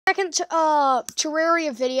second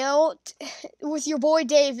terraria video with your boy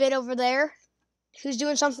David over there, who's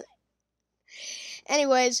doing something.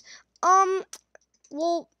 Anyways,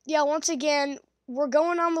 well, yeah, once again, we're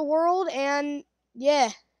going on the world, and yeah.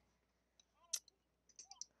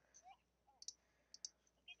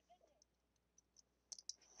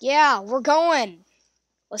 Yeah, we're going.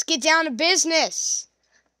 Let's get down to business.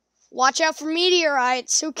 Watch out for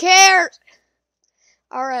meteorites. Who cares?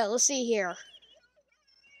 Alright, let's see here.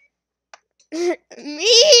 Meteorites!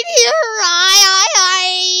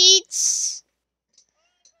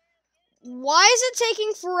 Why is it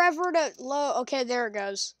taking forever to load? Okay, there it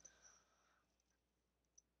goes.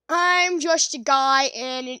 I'm just a guy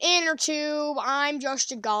in an inner tube. I'm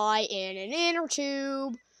just a guy in an inner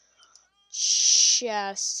tube.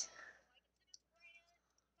 Chest.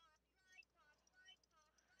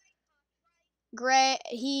 Great.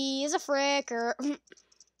 He is a fricker.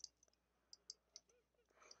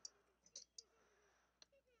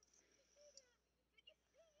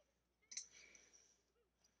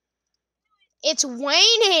 It's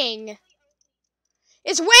waning.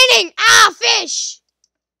 It's waning. Ah, fish.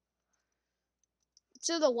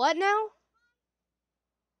 To the what now?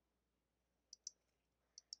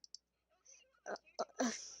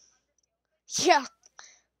 Yeah.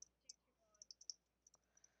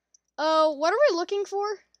 What are we looking for?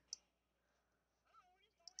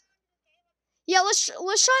 Yeah, let's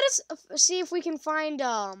try to see if we can find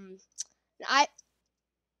I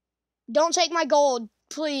don't take my gold,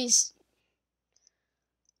 please.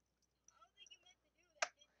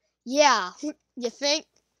 Yeah, you think?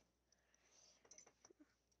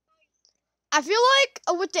 I feel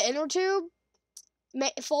like with the inner tube,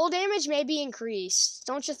 full damage may be increased.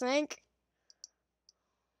 Don't you think?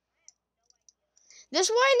 This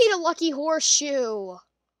is why I need a lucky horseshoe.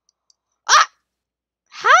 Ah!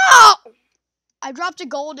 How? I dropped a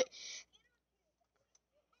gold.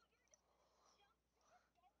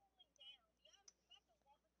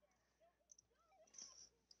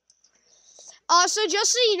 So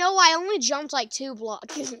just so you know, I only jumped like 2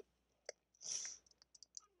 blocks.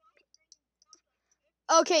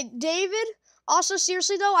 Okay, David. Also,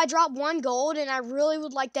 seriously though, I dropped 1 gold, and I really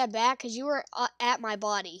would like that back because you were at my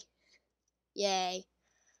body. Yay.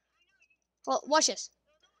 Well, watch this.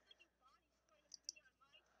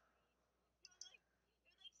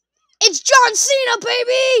 It's John Cena,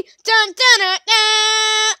 baby! Dun dun dun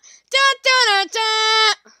dun dun dun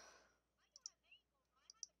dun.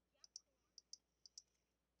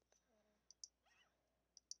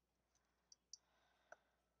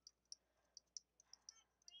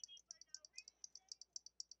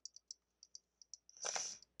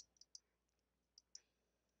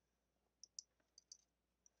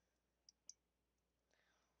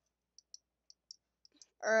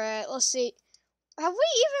 Alright, let's see. Have we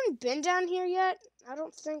even been down here yet? I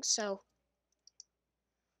don't think so.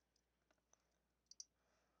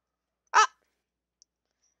 Ah!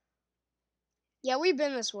 Yeah, we've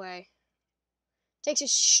been this way. Takes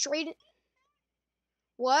us straight.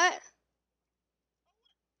 What?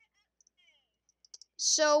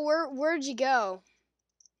 So where'd you go?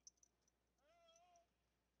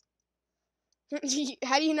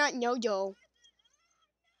 How do you not know, yo?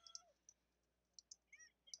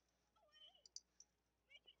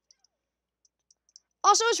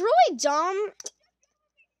 Also, it's really dumb.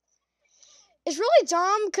 It's really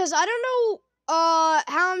dumb because I don't know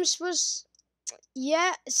how I'm supposed.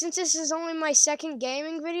 Yeah, since this is only my second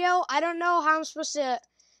gaming video, I don't know how I'm supposed to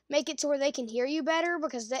make it to where they can hear you better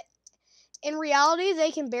because in reality they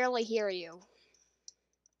can barely hear you.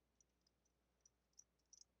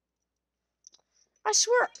 I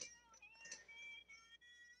swear.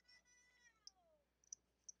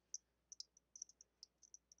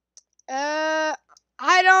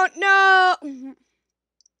 I don't know.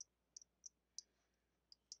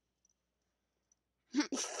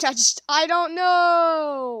 I don't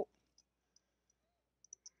know.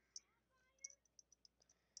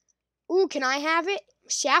 Ooh, can I have it?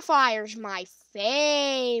 Sapphire's my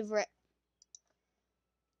favorite.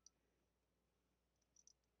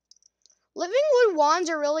 Living wood wands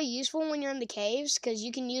are really useful when you're in the caves because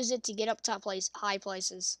you can use it to get up to high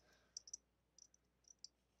places.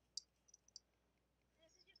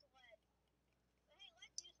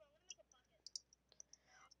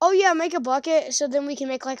 Oh yeah, make a bucket so then we can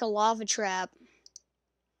make like a lava trap.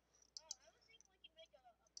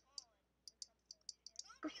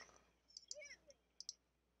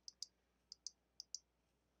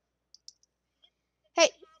 Hey,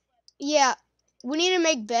 yeah, we need to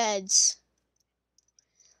make beds.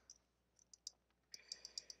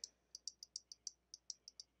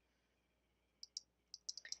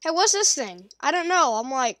 Hey, what's this thing? I don't know. I'm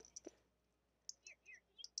like,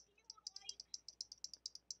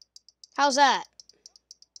 how's that?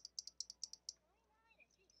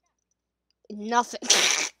 Nothing.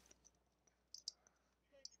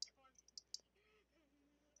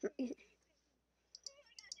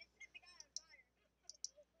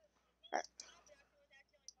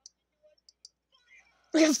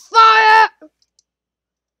 Fire!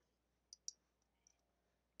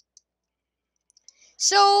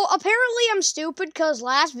 So, apparently I'm stupid because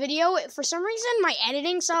last video, for some reason, my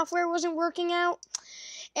editing software wasn't working out.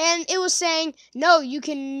 And it was saying, no, you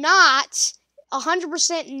cannot,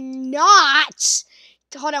 100% not.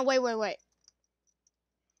 Hold on, wait.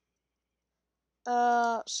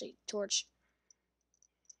 Let's see, torch.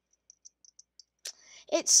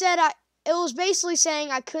 It said it was basically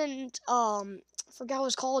saying I couldn't, forgot what it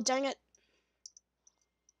was called, dang it.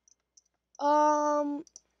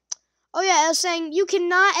 Oh yeah, I was saying you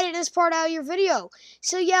cannot edit this part out of your video.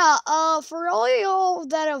 So yeah, for all y'all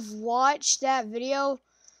that have watched that video,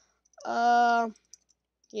 yeah.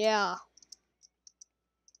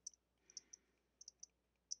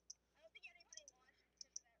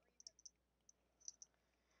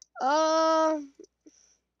 I'm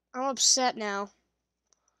upset now.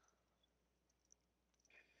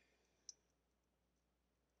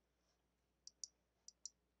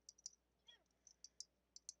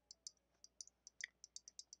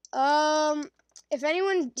 If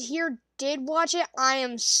anyone here did watch it, I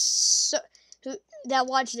am that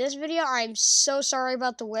watched this video, I am so sorry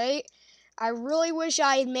about the wait. I really wish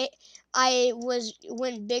I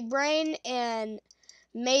went big brain and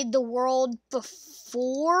made the world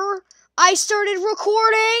before I started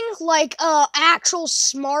recording, like a actual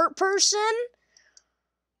smart person.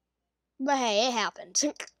 But hey, it happened.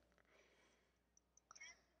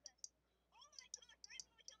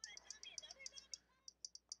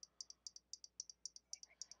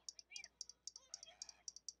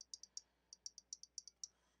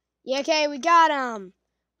 Yeah, okay, we got him.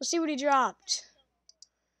 Let's see what he dropped.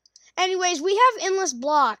 Anyways, we have endless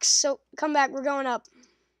blocks, so come back, we're going up.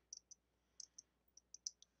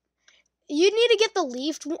 You need to get the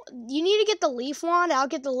leaf. You need to get the leaf wand. I'll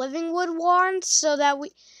get the living wood wand so that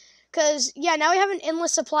because yeah, now we have an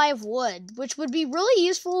endless supply of wood, which would be really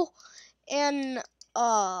useful in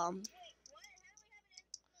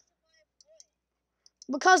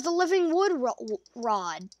because the living wood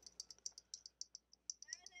rod.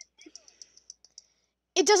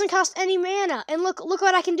 It doesn't cost any mana, and look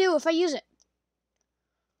what I can do if I use it.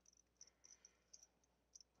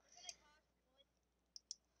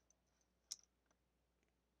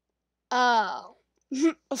 Oh,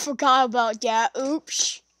 I forgot about that.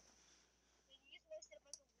 Oops.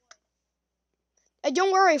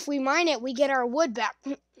 Don't worry, if we mine it, we get our wood back.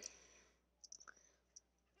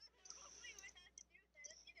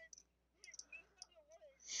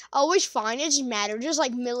 Always fine, it doesn't matter. There's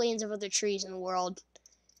like millions of other trees in the world.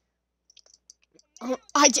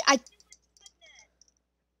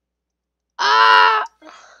 Ah!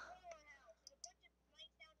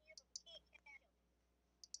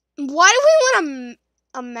 Why do we want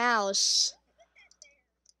a mouse?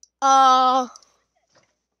 I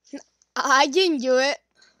didn't do it.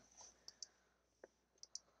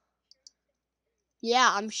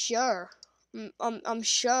 Yeah, I'm sure. I'm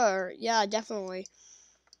sure. Yeah, definitely.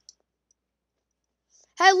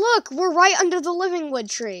 Hey, look, we're right under the living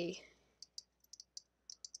wood tree.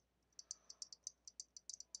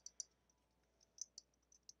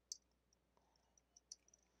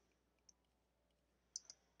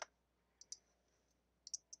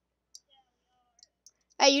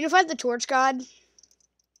 Hey, unified the torch god.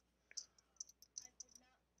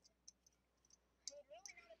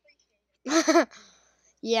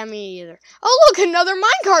 Yeah, me either. Oh, look, another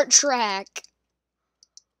minecart track.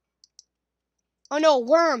 Oh no,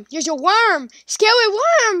 worm. There's a worm. Scary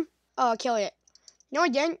worm. Oh, kill it. No, I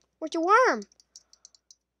didn't. Where's the worm?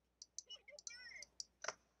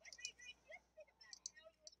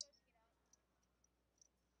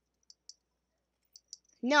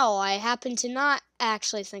 No, I happen to not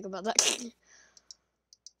actually think about that.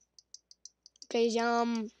 Okay,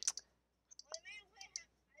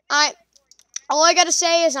 all I gotta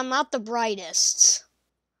say is I'm not the brightest.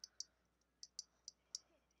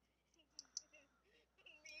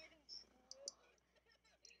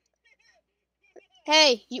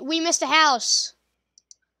 Hey, we missed a house.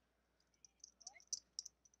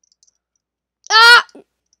 Ah!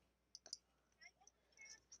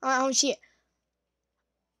 I don't see it.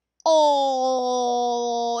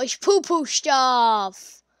 Oh, it's poo-poo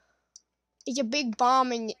stuff. It's a big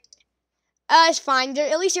bomb and it's fine.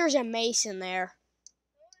 At least there's a mace in there.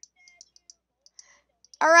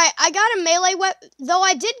 Alright, I got a melee weapon. Though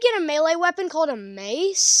I did get a melee weapon called a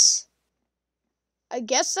mace. I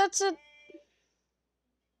guess that's a...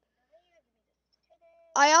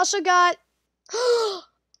 I also got...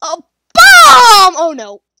 a bomb! Oh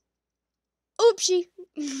no. Oopsie.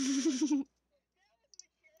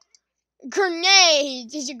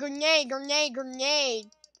 Grenade! It's a grenade, grenade,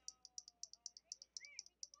 grenade.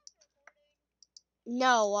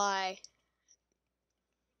 No, why?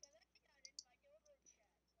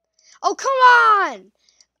 Oh, come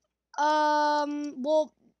on!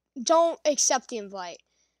 Well, don't accept the invite.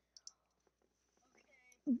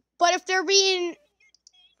 But if they're being...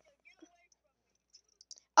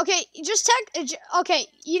 Okay, just text... Okay,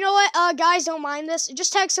 you know what? Guys, don't mind this.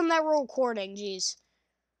 Just text them that we're recording, jeez.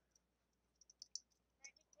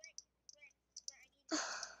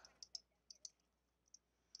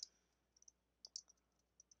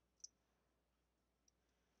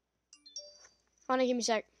 Hold on, give me a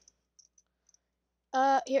sec.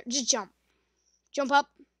 Here, just jump. Jump up.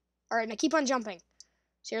 Alright, now keep on jumping.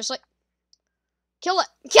 Seriously. Kill it!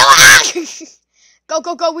 Kill it! Ah! Go,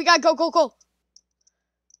 go, go. We gotta go, go, go.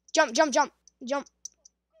 Jump, jump, jump. Jump.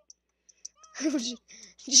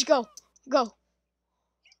 Just go. Go.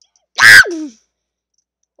 Ah!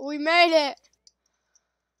 We made it.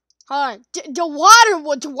 Hold on. The water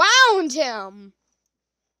would drown him.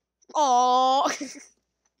 Oh.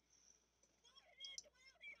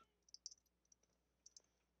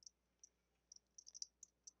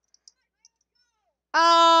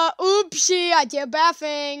 Oopsie. I did a bad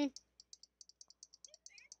thing.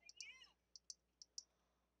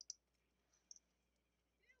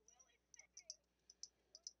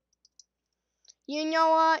 You know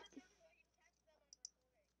what?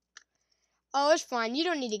 Oh, it's fine. You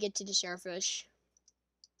don't need to get to the surface.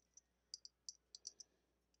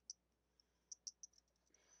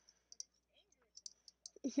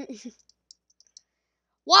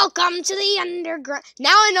 Welcome to the underground.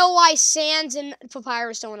 Now I know why Sans and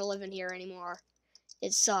Papyrus don't want to live in here anymore.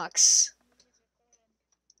 It sucks.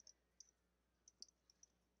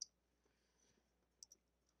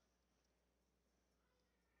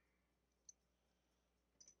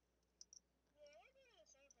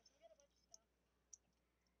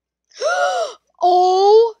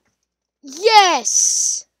 Oh,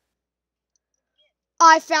 yes!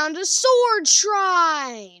 I found a sword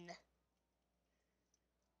shrine!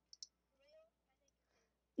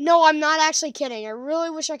 No, I'm not actually kidding. I really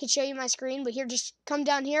wish I could show you my screen, but here, just come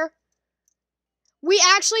down here. We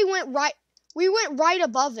actually went right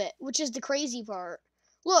above it, which is the crazy part.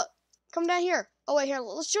 Look, come down here. Oh, wait, here,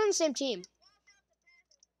 let's join the same team.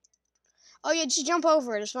 Oh, yeah, just jump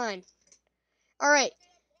over it. It's fine. Alright.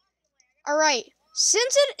 Alright.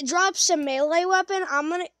 Since it drops a melee weapon, I'm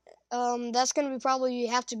gonna... that's gonna be probably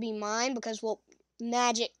have to be mine because, well,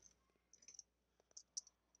 magic.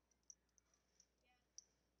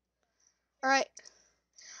 Alright.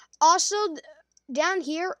 Also, down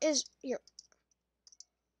here is... Here.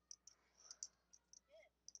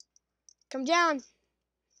 Come down.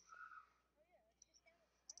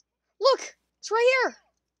 Look! It's right here!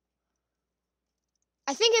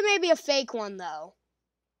 I think it may be a fake one, though.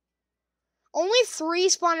 Only 3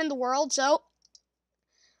 spawn in the world, so...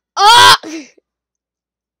 Ah!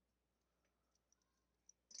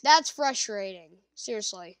 That's frustrating.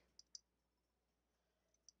 Seriously.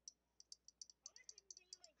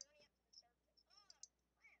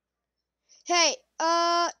 Hey,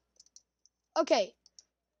 okay.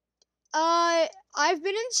 I've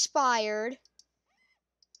been inspired.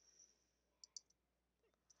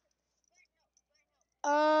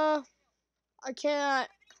 I can't.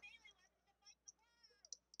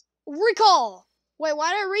 Recall! Wait,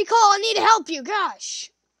 why did I recall? I need to help you,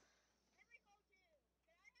 gosh!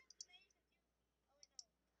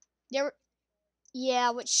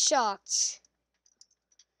 Yeah, which sucked.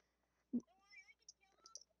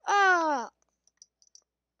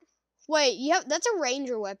 Wait, that's a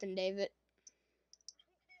ranger weapon, David.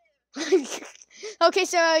 Okay,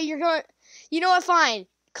 so you're going... You know what, fine.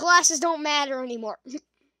 Classes don't matter anymore.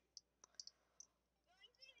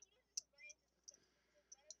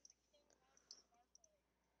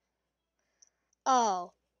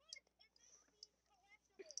 Oh.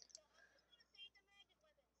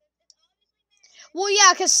 Well,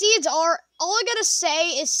 yeah, because seeds are... All I gotta say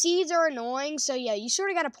is seeds are annoying, so yeah, you sort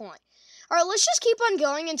of got a point. Alright, let's just keep on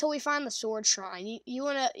going until we find the sword shrine. You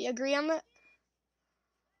wanna agree on that?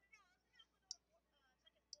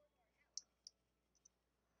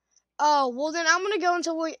 Oh, well then I'm gonna go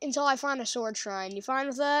until I find a sword shrine. You fine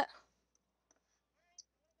with that?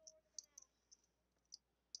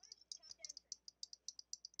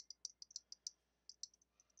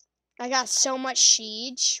 I got so much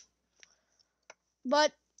siege.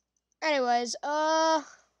 But anyways, I'm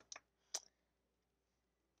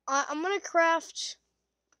gonna craft.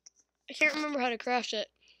 I can't remember how to craft it.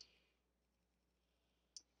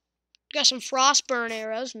 Got some frostburn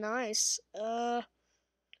arrows, nice.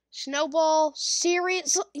 Snowball,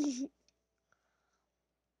 seriously?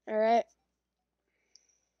 Alright.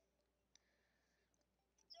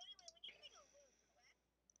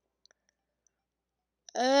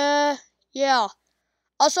 Yeah.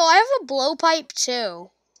 Also, I have a blowpipe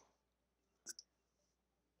too.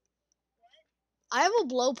 I have a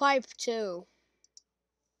blowpipe too.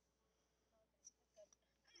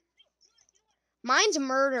 Mine's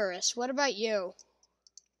murderous. What about you?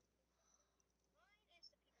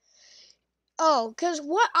 Oh, because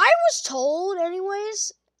what I was told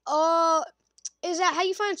anyways, is that how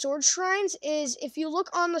you find sword shrines is if you look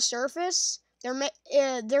on the surface, there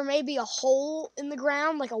may be a hole in the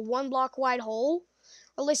ground, like a 1 block wide hole.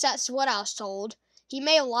 Or at least that's what I was told. He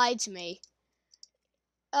may have lied to me.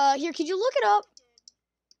 Here, could you look it up?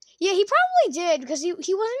 Yeah, he probably did, because he wasn't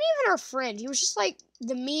even our friend. He was just like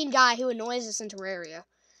the mean guy who annoys us in Terraria.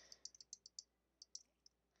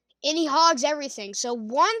 And he hogs everything. So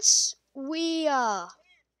once we, no,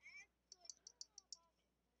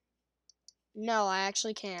 I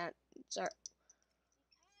actually can't. Sorry.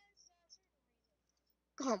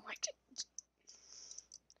 Oh my god.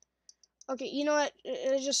 Okay, you know what?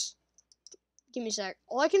 Just give me a sec.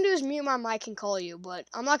 All I can do is mute my mic and call you, but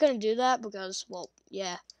I'm not gonna do that because, well,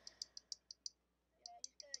 yeah.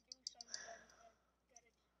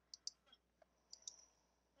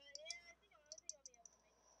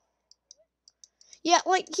 Yeah,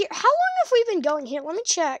 like, here, how long have we been going here? Let me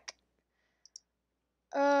check.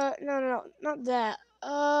 No, not that.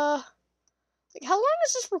 Like, how long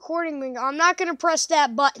is this recording been going? I'm not gonna press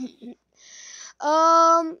that button.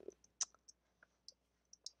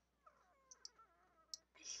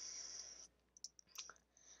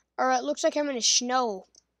 Alright, looks like I'm in a snow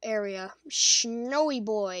area. Snowy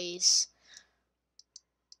boys.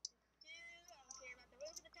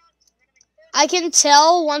 I can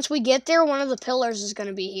tell once we get there, one of the pillars is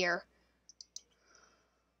gonna be here.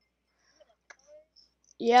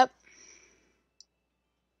 Yep.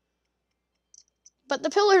 But the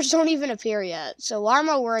pillars don't even appear yet, so why am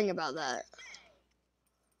I worrying about that?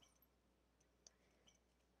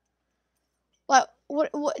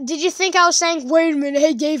 What did you think I was saying? Wait a minute,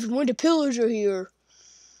 hey David, when the pillars are here.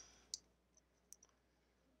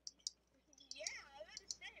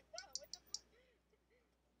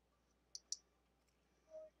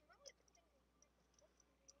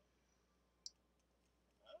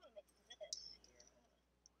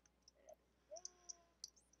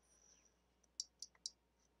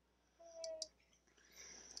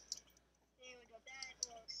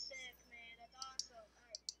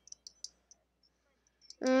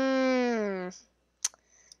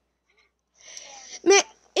 Man,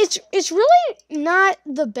 it's really not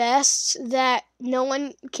the best that no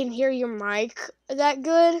one can hear your mic that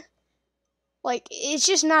good. Like, it's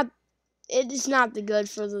just not. It's not the good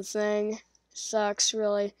for the thing. Sucks,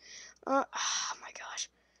 really. Oh my gosh.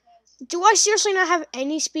 Do I seriously not have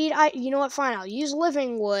any speed? You know what? Fine, I'll use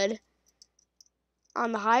living wood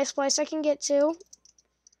on the highest place I can get to.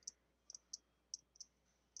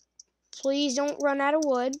 Please don't run out of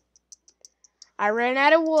wood. I ran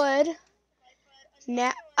out of wood.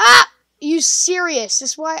 Now, you serious?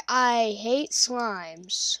 That's why I hate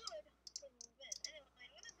slimes.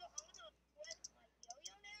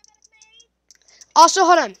 Also,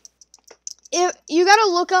 hold on. If you gotta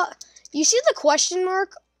look up, you see the question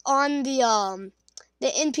mark on the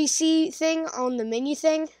NPC thing on the menu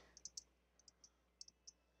thing.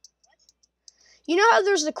 You know how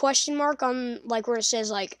there's the question mark on, like, where it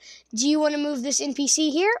says, like, do you want to move this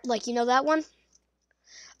NPC here? Like, you know that one?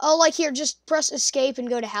 Oh, like, here, just press escape and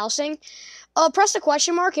go to housing. Press the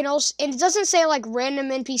question mark, and it doesn't say, like, random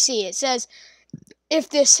NPC. It says, if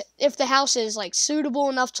the house is, like, suitable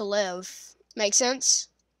enough to live. Make sense?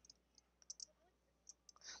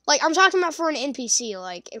 Like, I'm talking about for an NPC,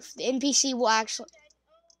 like, if the NPC will actually...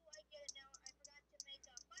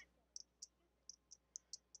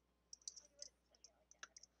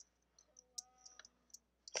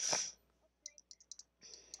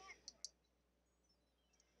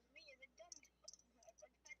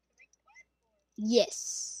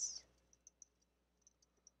 Yes.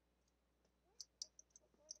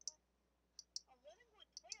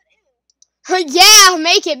 Yeah,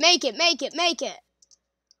 make it.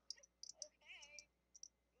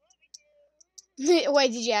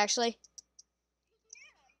 Wait, did you actually?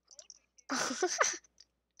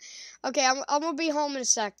 Okay, I'm gonna be home in a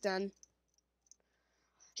sec then.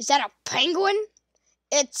 Is that a penguin?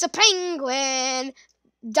 It's a penguin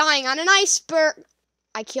dying on an iceberg.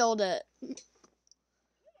 I killed it.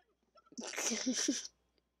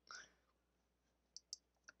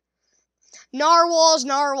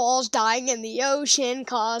 Narwhals dying in the ocean,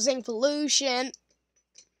 causing pollution.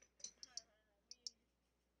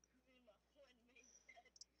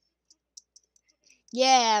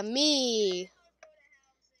 Yeah, me.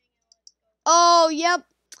 Oh, yep.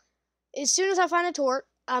 As soon as I find a torch,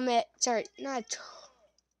 sorry, not a torch.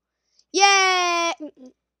 Yeah!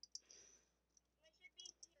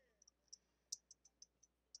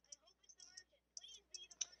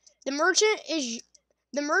 The merchant is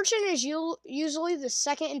usually the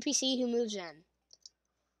second NPC who moves in.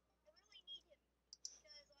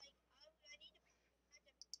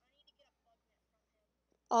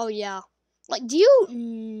 Oh yeah. Like, do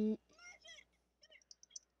you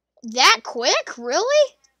that quick?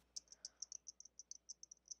 Really?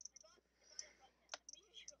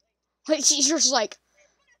 Like, she's just like,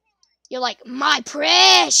 you're like, my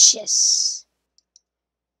precious.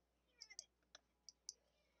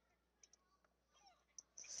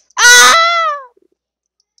 Ah!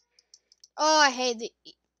 Oh, I hate the.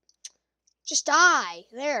 Just die.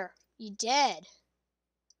 There, you dead.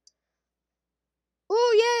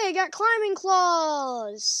 Oh, yay, I got climbing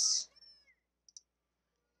claws.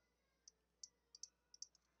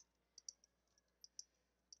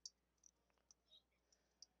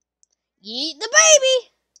 Yeet the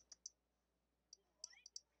baby.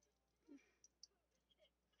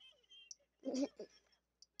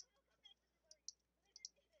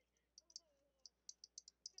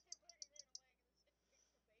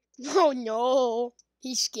 Oh no,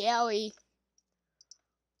 he's scary.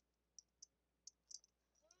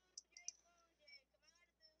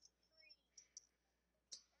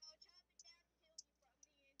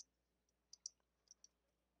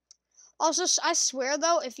 Also, I swear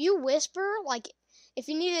though, if you whisper, like, if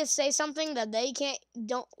you need to say something that they you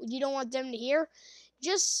don't want them to hear,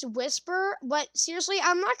 just whisper. But seriously,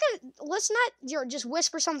 let's not just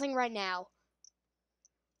whisper something right now.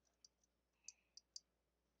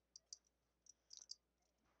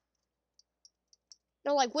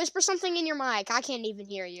 No, like, whisper something in your mic. I can't even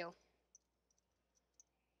hear you.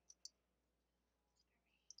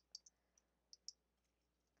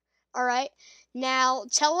 All right, now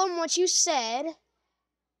tell them what you said.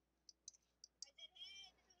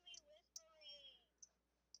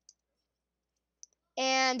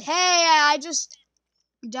 And hey, I just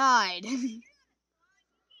died.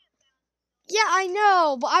 Yeah, I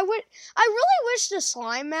know, but I really wish the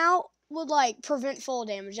slime mount would like prevent full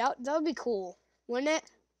damage. That would be cool, wouldn't it?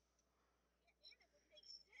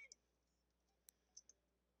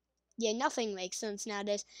 Yeah, nothing makes sense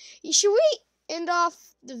nowadays. Should we end off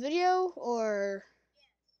the video or?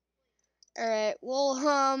 All right.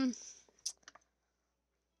 Well,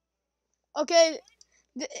 okay.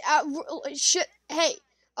 Hey.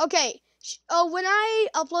 Okay. Oh, when I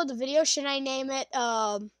upload the video, should I name it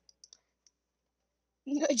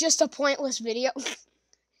just a pointless video?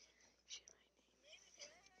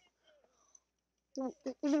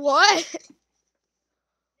 What?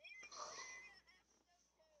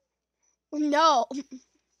 No.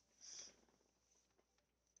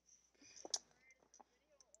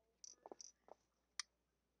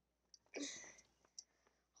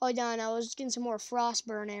 Hold on, I was getting some more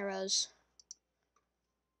frostburn arrows.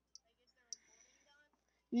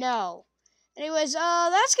 No. Anyways,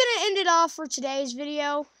 that's gonna end it off for today's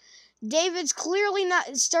video. David's clearly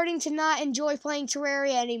not starting to not enjoy playing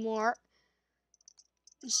Terraria anymore.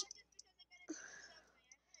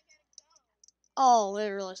 Oh, it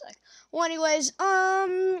really sucks. Well, anyways,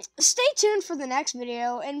 stay tuned for the next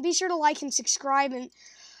video, and be sure to like and subscribe, and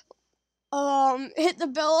hit the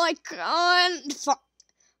bell icon.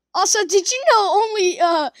 Also, did you know only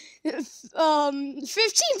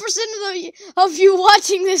 15% of you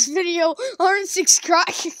watching this video aren't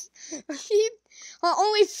subscribed?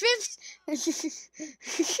 Only 50.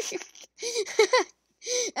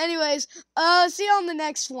 Anyways, see you on the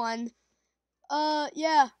next one.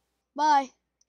 Yeah, bye.